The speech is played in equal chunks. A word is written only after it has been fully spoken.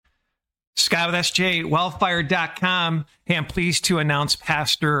Scott with SJ, wellfire.com. Hey, I'm pleased to announce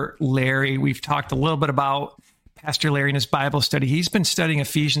Pastor Larry. We've talked a little bit about Pastor Larry and his Bible study. He's been studying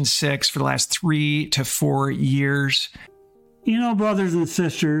Ephesians 6 for the last 3 to 4 years. You know, brothers and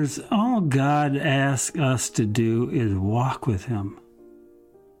sisters, all God asks us to do is walk with him.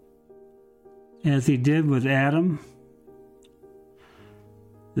 As he did with Adam,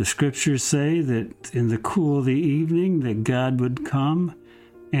 the scriptures say that in the cool of the evening that God would come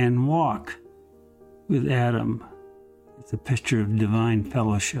and walk with Adam. It's a picture of divine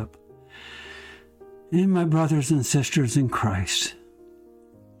fellowship. And my brothers and sisters in Christ,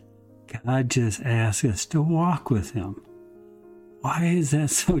 God just asks us to walk with him. Why is that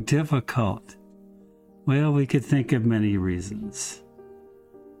so difficult? Well, we could think of many reasons.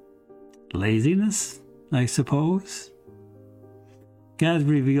 Laziness, I suppose. God's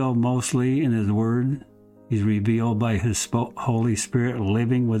revealed mostly in his word. He's revealed by his Holy Spirit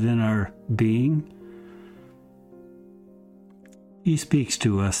living within our being. He speaks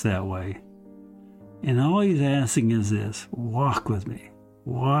to us that way. And all he's asking is this: walk with me.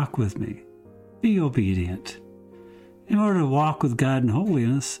 Walk with me. Be obedient. In order to walk with God in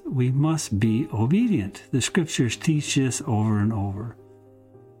holiness, we must be obedient. The scriptures teach this over and over.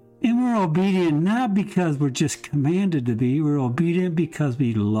 And we're obedient not because we're just commanded to be. We're obedient because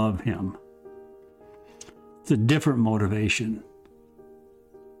we love him. It's a different motivation.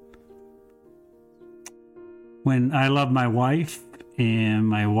 When I love my wife and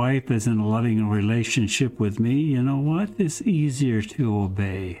my wife is in a loving relationship with me, you know what? It's easier to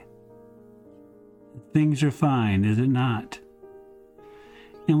obey. Things are fine, is it not?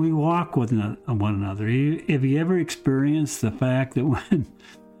 And we walk with one another. Have you ever experienced the fact that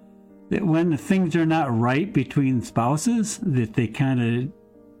when the things are not right between spouses, that they kind of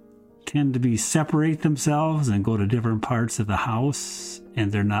tend to separate themselves and go to different parts of the house,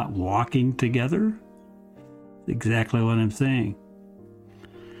 and they're not walking together? That's exactly what I'm saying.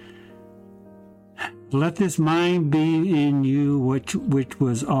 Let this mind be in you, which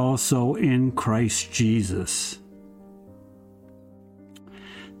was also in Christ Jesus.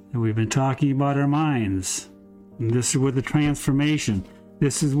 And we've been talking about our minds. And this is where the transformation,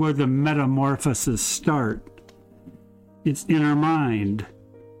 this is where the metamorphosis start. It's in our mind.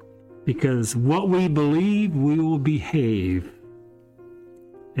 Because what we believe, we will behave.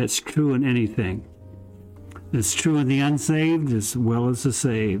 That's true in anything. It's true in the unsaved as well as the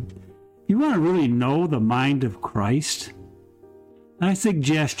saved. You want to really know the mind of Christ? I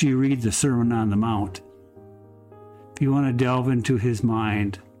suggest you read the Sermon on the Mount. If you want to delve into his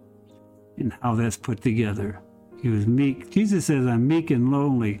mind and how that's put together. He was meek. Jesus says, I'm meek and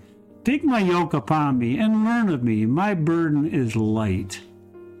lowly. Take my yoke upon me and learn of me. My burden is light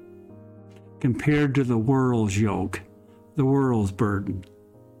compared to the world's yoke, the world's burden.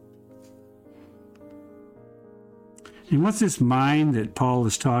 And what's this mind that Paul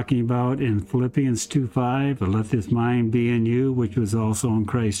is talking about in Philippians 2:5? Let this mind be in you, which was also in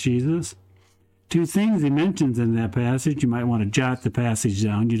Christ Jesus. Two things he mentions in that passage. You might want to jot the passage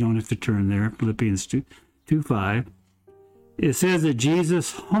down. You don't have to turn there. Philippians 2:5. It says that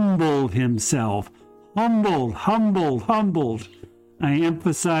Jesus humbled himself. Humbled. I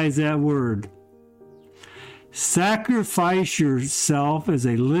emphasize that word. Sacrifice yourself as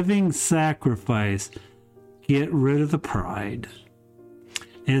a living sacrifice. Get rid of the pride.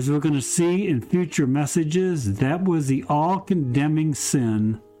 As we're going to see in future messages, that was the all-condemning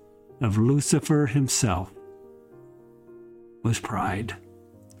sin of Lucifer himself, was pride.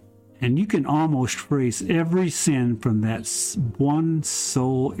 And you can almost trace every sin from that one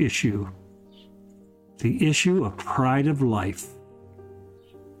sole issue, the issue of pride of life.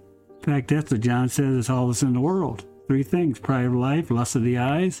 In fact, that's what John says is all that's in the world. 3 things: pride of life, lust of the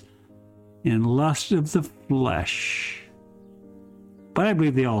eyes, and lust of the flesh. But I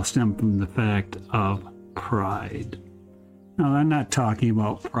believe they all stem from the fact of pride. Now, I'm not talking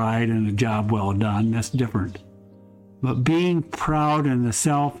about pride and a job well done. That's different. But being proud in the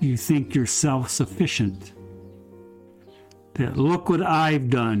self, you think you're self-sufficient. That look what I've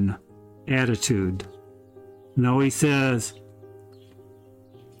done attitude. No, he says,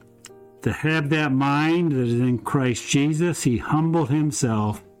 to have that mind that is in Christ Jesus, he humbled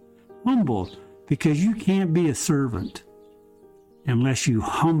himself. Humbled, because you can't be a servant unless you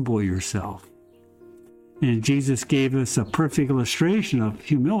humble yourself. And Jesus gave us a perfect illustration of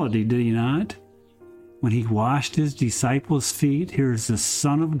humility, did he not? When he washed his disciples' feet, here's the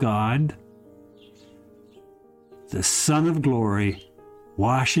Son of God, the Son of glory,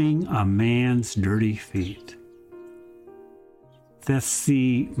 washing a man's dirty feet. That's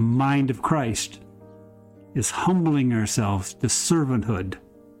the mind of Christ, is humbling ourselves to servanthood.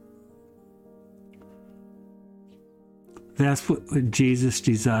 That's what Jesus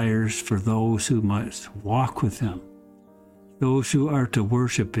desires for those who must walk with him, those who are to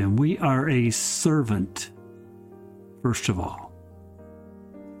worship him. We are a servant, first of all.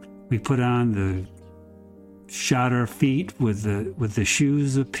 We put on shod our feet with the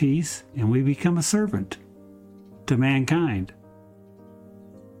shoes of peace, and we become a servant to mankind.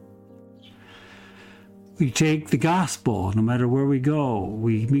 We take the gospel no matter where we go.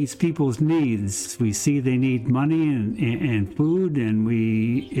 We meet people's needs. We see they need money and food, and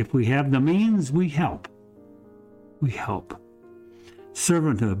if we have the means, we help. We help.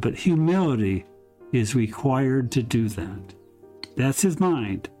 Servanthood, but humility is required to do that. That's his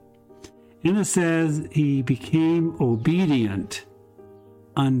mind. And it says he became obedient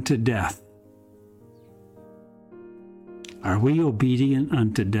unto death. Are we obedient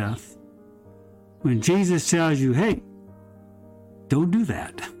unto death? When Jesus tells you, hey, don't do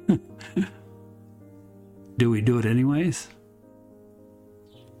that, do we do it anyways?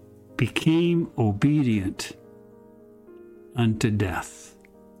 Became obedient unto death.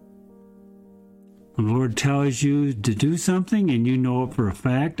 When the Lord tells you to do something and you know it for a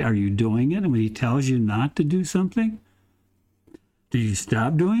fact, are you doing it? And when he tells you not to do something, do you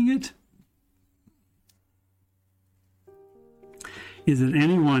stop doing it? Is it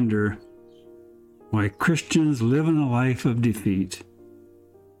any wonder why Christians live in a life of defeat?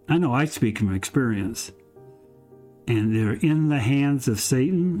 I know I speak from experience. And they're in the hands of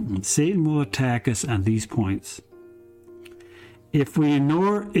Satan, and Satan will attack us on these points. If we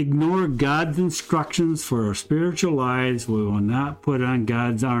ignore God's instructions for our spiritual lives, we will not put on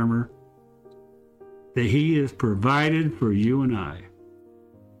God's armor that he has provided for you and I.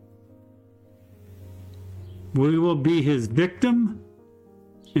 We will be his victim,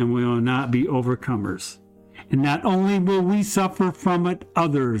 and we will not be overcomers. And not only will we suffer from it,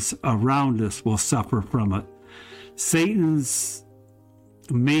 others around us will suffer from it. Satan's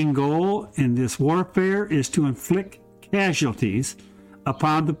main goal in this warfare is to inflict casualties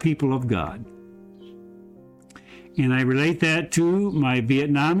upon the people of God. And I relate that to my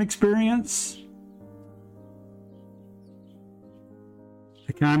Vietnam experience.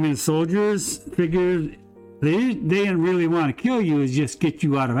 The communist soldiers figured they didn't really want to kill you, is just get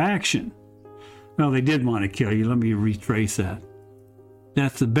you out of action. Well, they did want to kill you. Let me retrace that.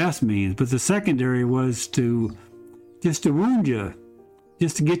 That's the best means. But the secondary was to wound you,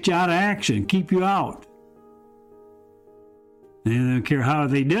 just to get you out of action, keep you out. They didn't care how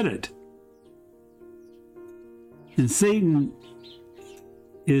they did it. And Satan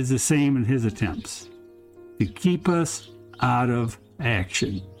is the same in his attempts, to keep us out of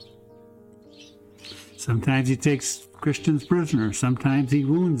action. Sometimes he takes Christians prisoners. Sometimes he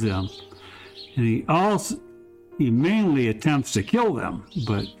wounds them. And he mainly attempts to kill them,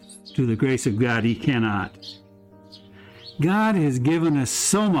 but through the grace of God, he cannot. God has given us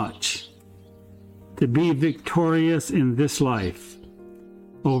so much to be victorious in this life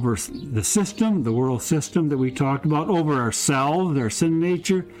over the system, the world system that we talked about, over ourselves, our sin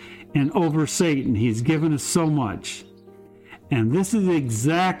nature, and over Satan. He's given us so much. And this is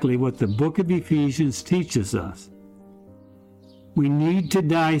exactly what the book of Ephesians teaches us. We need to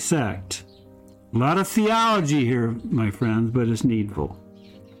dissect. A lot of theology here, my friends, but it's needful.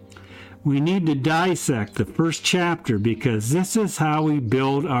 We need to dissect the first chapter because this is how we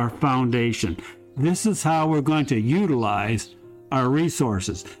build our foundation. This is how we're going to utilize our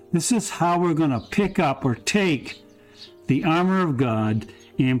resources. This is how we're going to pick up or take the armor of God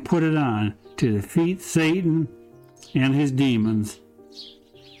and put it on to defeat Satan and his demons.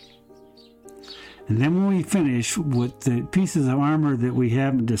 And then when we finish with the pieces of armor that we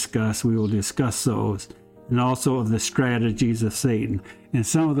haven't discussed, we will discuss those, and also of the strategies of Satan. And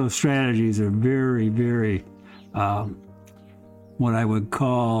some of those strategies are very, very, what I would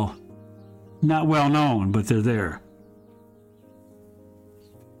call not well known, but they're there.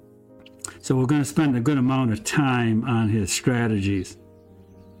 So we're going to spend a good amount of time on his strategies,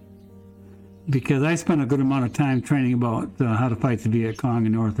 because I spent a good amount of time training about how to fight the Viet Cong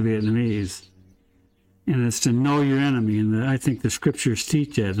and North Vietnamese. And it's to know your enemy, and I think the scriptures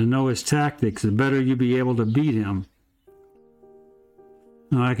teach that. To know his tactics, the better you be able to beat him.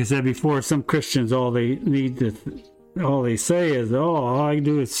 Now, like I said before, some Christians, all they say is, all I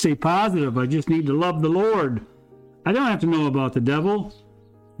do is stay positive. I just need to love the Lord. I don't have to know about the devil.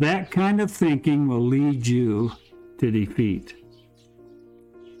 That kind of thinking will lead you to defeat.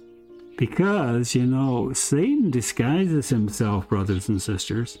 Because, Satan disguises himself, brothers and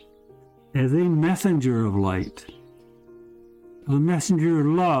sisters, as a messenger of light, a messenger of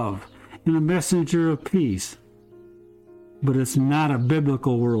love, and a messenger of peace. But it's not a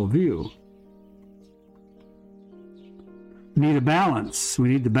biblical worldview. need a balance. We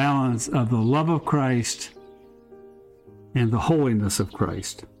need the balance of the love of Christ and the holiness of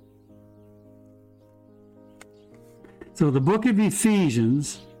Christ. So the book of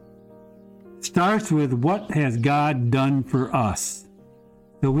Ephesians starts with what has God done for us,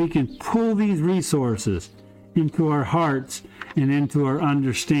 so we can pull these resources into our hearts and into our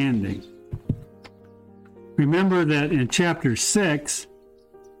understanding. Remember that in chapter 6,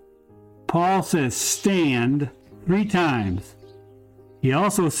 Paul says stand 3 times. He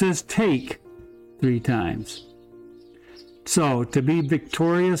also says take 3 times. So, to be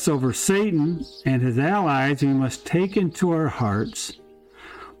victorious over Satan and his allies, we must take into our hearts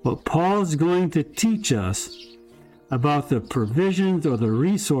what Paul is going to teach us about the provisions or the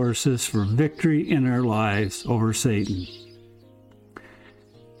resources for victory in our lives over Satan.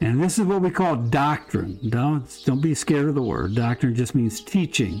 And this is what we call doctrine. Don't be scared of the word. Doctrine just means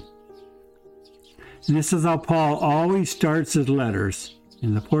teaching. And this is how Paul always starts his letters.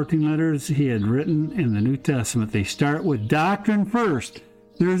 In the 14 letters he had written in the New Testament, they start with doctrine first.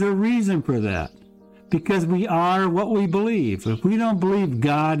 There's a reason for that. Because we are what we believe. If we don't believe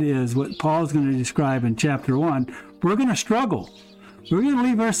God is what Paul's going to describe in chapter 1, we're going to struggle. We're going to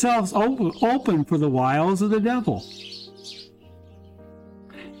leave ourselves open for the wiles of the devil.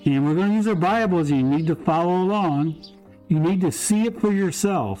 And we're going to use our Bibles. You need to follow along. You need to see it for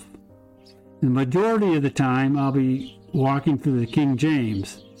yourself. The majority of the time, I'll be walking through the King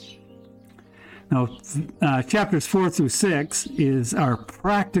James. Now, chapters 4 through 6 is our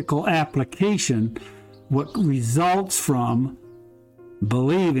practical application, what results from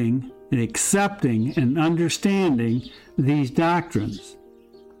believing and accepting and understanding these doctrines.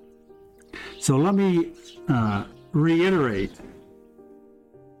 So let me reiterate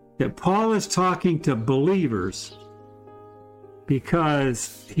that Paul is talking to believers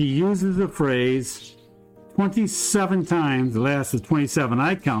because he uses the phrase 27 times. The last is 27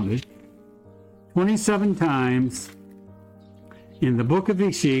 I counted. 27 times in the book of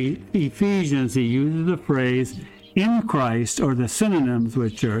Ephesians, he uses the phrase in Christ, or the synonyms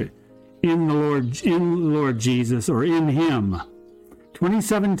which are in the Lord Jesus, or in him.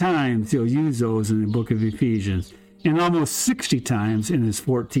 27 times he'll use those in the book of Ephesians, and almost 60 times in his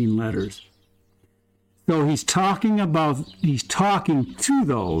 14 letters. So he's talking to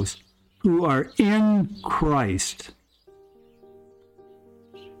those who are in Christ.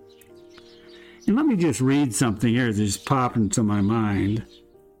 And let me just read something here that just popped into my mind.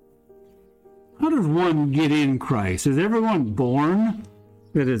 How does one get in Christ? Is everyone born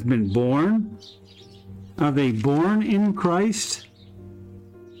that has been born? Are they born in Christ?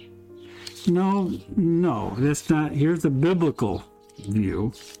 No, that's not. Here's the biblical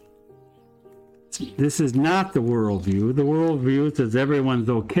view. This is not the worldview. The worldview says everyone's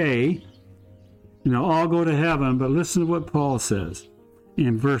okay. All go to heaven, but listen to what Paul says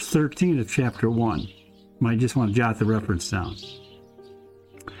in verse 13 of chapter 1. You might just want to jot the reference down.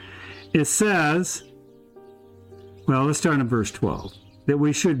 It says, let's start in verse 12, that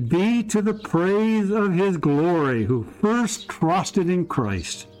we should be to the praise of his glory, who first trusted in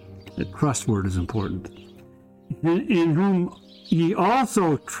Christ. The trust word is important. In whom ye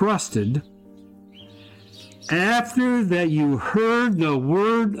also trusted, after that you heard the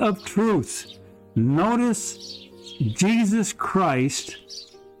word of truth. Notice Jesus Christ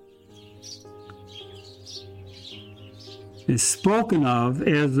is spoken of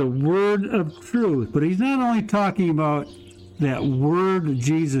as the word of truth. But he's not only talking about that word,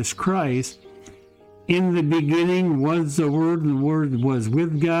 Jesus Christ. In the beginning was the Word, and the Word was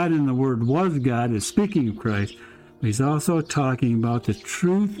with God, and the Word was God, is speaking of Christ. But he's also talking about the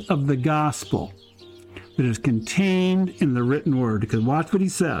truth of the gospel that is contained in the written word. Because watch what he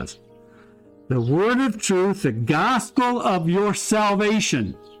says. The word of truth, the gospel of your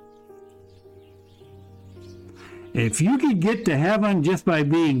salvation. If you could get to heaven just by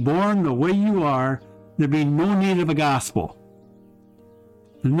being born the way you are, there'd be no need of a gospel.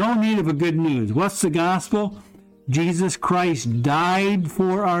 No need of a good news. What's the gospel? Jesus Christ died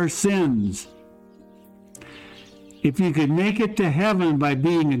for our sins. If you could make it to heaven by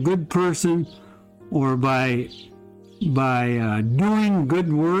being a good person or by doing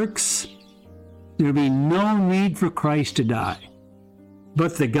good works, there'd be no need for Christ to die.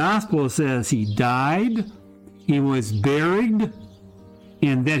 But the gospel says he died, he was buried,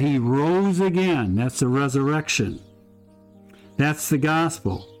 and that he rose again. That's the resurrection. That's the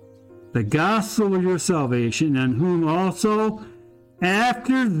gospel. The gospel of your salvation, in whom also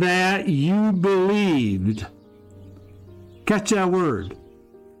after that you believed. Catch that word.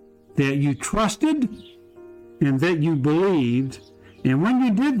 That you trusted and that you believed. And when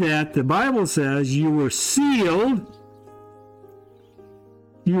you did that, the Bible says you were sealed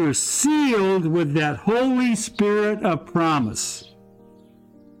You are sealed with that Holy Spirit of promise,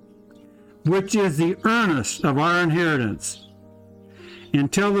 which is the earnest of our inheritance,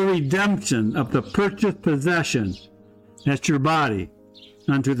 until the redemption of the purchased possession, that's your body,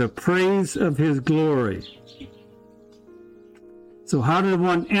 unto the praise of his glory. So how did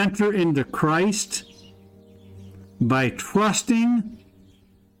one enter into Christ? By trusting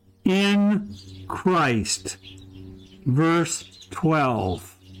in Christ. Verse 12.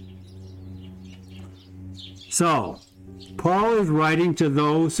 So, Paul is writing to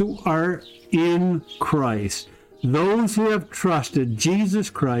those who are in Christ, those who have trusted Jesus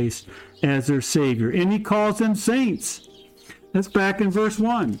Christ as their Savior. And he calls them saints. That's back in verse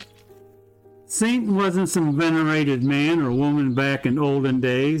 1. Saint wasn't some venerated man or woman back in olden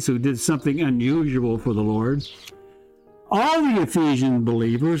days who did something unusual for the Lord. All the Ephesian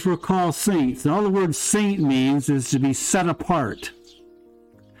believers were called saints. And all the word saint means is to be set apart.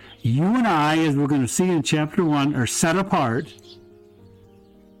 You and I, as we're going to see in chapter 1, are set apart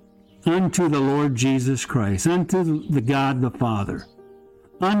unto the Lord Jesus Christ, unto the God the Father,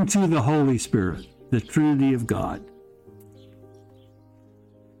 unto the Holy Spirit, the Trinity of God.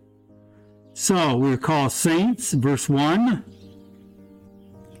 So we're called saints, verse 1.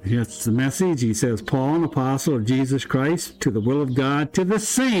 Here's the message. He says, Paul, an apostle of Jesus Christ, to the will of God, to the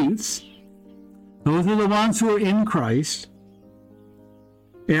saints, those are the ones who are in Christ,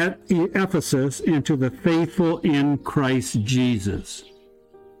 at Ephesus, and to the faithful in Christ Jesus.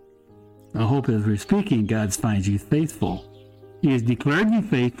 I hope as we're speaking, God finds you faithful. He has declared you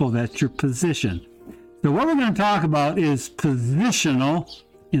faithful. That's your position. So what we're going to talk about is positional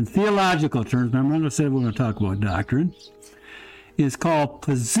in theological terms. Remember I said we're going to talk about doctrine. Is called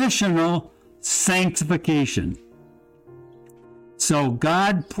positional sanctification. So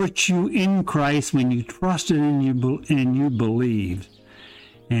God puts you in Christ when you trusted and you believed.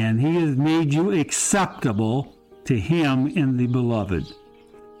 And he has made you acceptable to him in the beloved.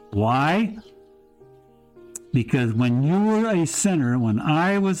 Why? Because when you were a sinner, when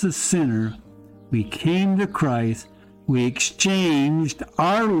I was a sinner, we came to Christ, we exchanged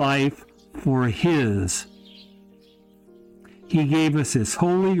our life for his. He gave us his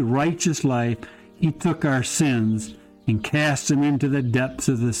holy, righteous life. He took our sins and cast them into the depths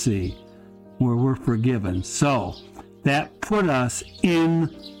of the sea, where we're forgiven. So, that put us in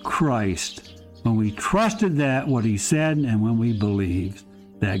Christ. When we trusted that, what he said, and when we believed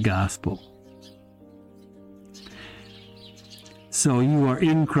that gospel. So you are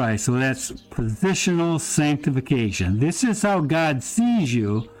in Christ. So that's positional sanctification. This is how God sees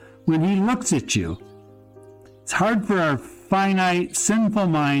you when he looks at you. It's hard for our finite, sinful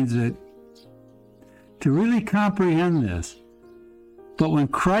minds to really comprehend this. But when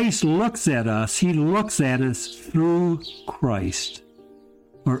Christ looks at us, he looks at us through Christ,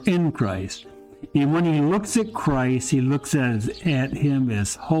 or in Christ. And when he looks at Christ, he looks at him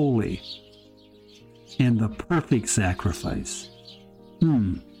as holy and the perfect sacrifice.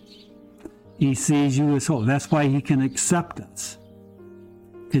 He sees you as holy. That's why he can accept us,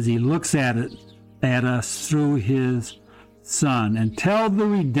 because he looks at us through his Son, until the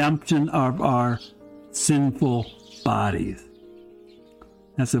redemption of our sinful bodies.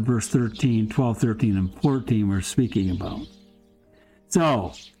 That's at verse 13, 12, 13, and 14 we're speaking about.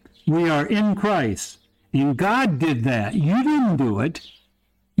 So, we are in Christ, and God did that. You didn't do it.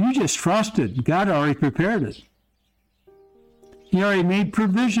 You just trusted. God already prepared it. He already made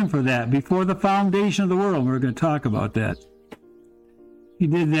provision for that before the foundation of the world. We're going to talk about that. He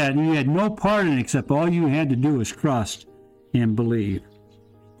did that, and you had no part in it except all you had to do was trust and believe.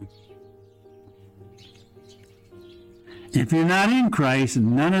 If you're not in Christ,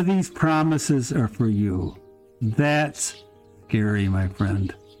 none of these promises are for you. That's scary, my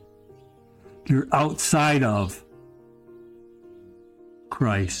friend. You're outside of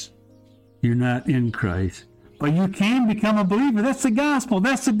Christ. You're not in Christ. But you can become a believer. That's the gospel.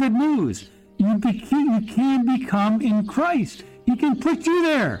 That's the good news. You can become in Christ. He can put you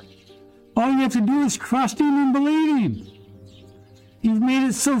there. All you have to do is trust him and believe him. He's made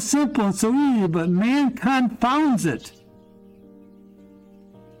it so simple and so easy, but man confounds it.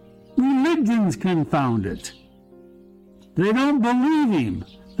 Religions confound it. They don't believe him.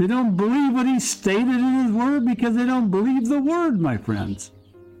 They don't believe what he stated in his word because they don't believe the word, my friends.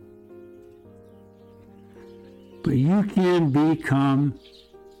 But you can become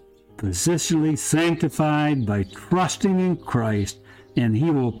positionally sanctified by trusting in Christ, and he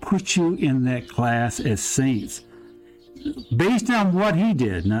will put you in that class as saints. Based on what he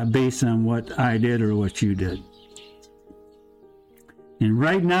did, not based on what I did or what you did. And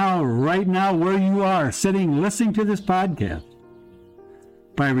right now, where you are, sitting, listening to this podcast,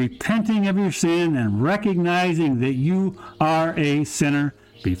 by repenting of your sin and recognizing that you are a sinner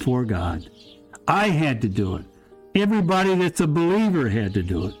before God. I had to do it. Everybody that's a believer had to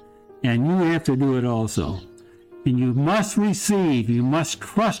do it. And you have to do it also. And you must you must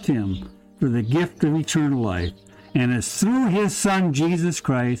trust him for the gift of eternal life. And it's through his Son, Jesus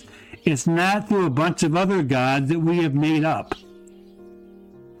Christ. It's not through a bunch of other gods that we have made up.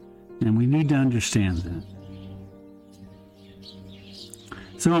 And we need to understand that.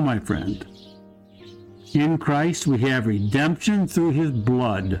 So, my friend, in Christ we have redemption through his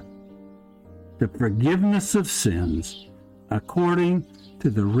blood, the forgiveness of sins, according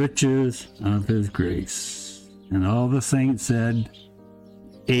to the riches of his grace. And all the saints said,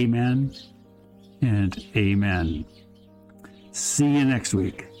 Amen and amen. See you next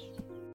week.